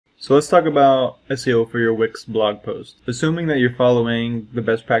So let's talk about SEO for your Wix blog post. Assuming that you're following the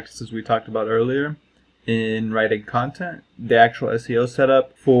best practices we talked about earlier in writing content, the actual SEO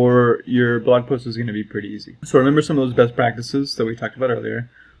setup for your blog post is going to be pretty easy. So remember some of those best practices that we talked about earlier.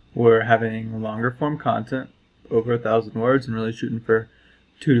 We're having longer form content, over 1,000 words, and really shooting for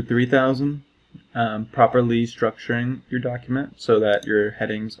 2,000 to 3,000. Properly structuring your document so that your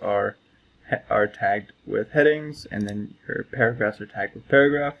headings are tagged with headings, and then your paragraphs are tagged with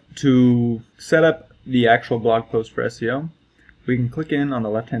paragraph. To set up the actual blog post for SEO, we can click in on the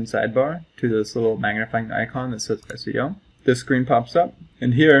left-hand sidebar to this little magnifying icon that says SEO. This screen pops up,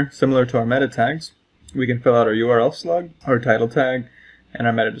 and here, similar to our meta tags, we can fill out our URL slug, our title tag, and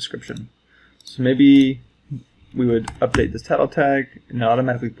our meta description. So maybe we would update this title tag, and it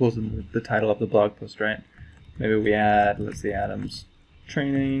automatically pulls in the title of the blog post, right? Maybe we add, let's see, Adam's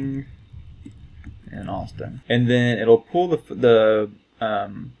training in Austin. And then it'll pull the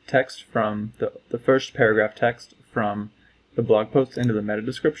text from the first paragraph text from the blog post into the meta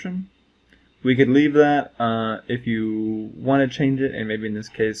description. We could leave that if you want to change it, and maybe in this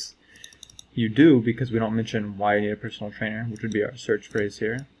case you do, because we don't mention why you need a personal trainer, which would be our search phrase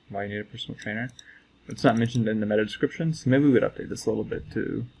here, why you need a personal trainer. It's not mentioned in the meta description, so maybe we would update this a little bit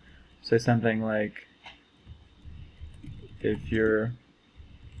to say something like, if you're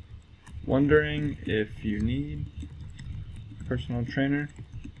wondering if you need a personal trainer,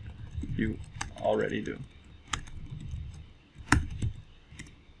 you already do.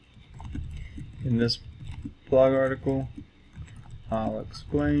 In this blog article, I'll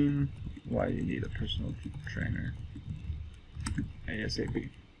explain why you need a personal trainer ASAP.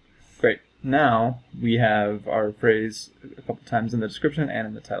 Great. Now we have our phrase a couple times in the description and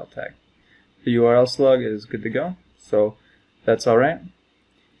in the title tag. The URL slug is good to go, so that's alright.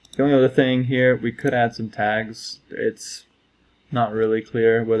 The only other thing here, we could add some tags. It's not really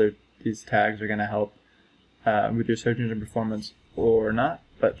clear whether these tags are going to help with your search engine performance or not,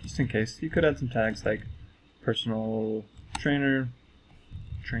 but just in case, you could add some tags like personal trainer,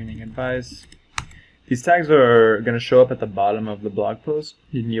 training advice. These tags are going to show up at the bottom of the blog post.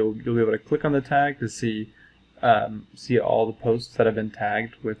 You'll be able to click on the tag to see all the posts that have been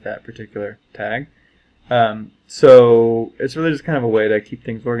tagged with that particular tag. So it's really just kind of a way to keep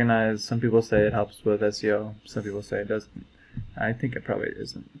things organized. Some people say it helps with SEO. Some people say it doesn't. I think it probably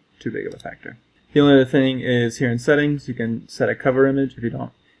isn't too big of a factor. The only other thing is here in settings, you can set a cover image if you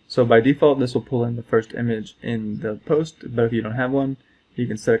don't. So by default, this will pull in the first image in the post, but if you don't have one, you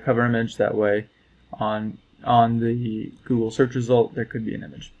can set a cover image. That way on the Google search result, there could be an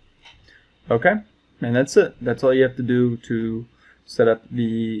image. Okay, and that's it. That's all you have to do to set up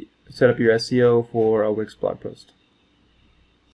your SEO for a Wix blog post.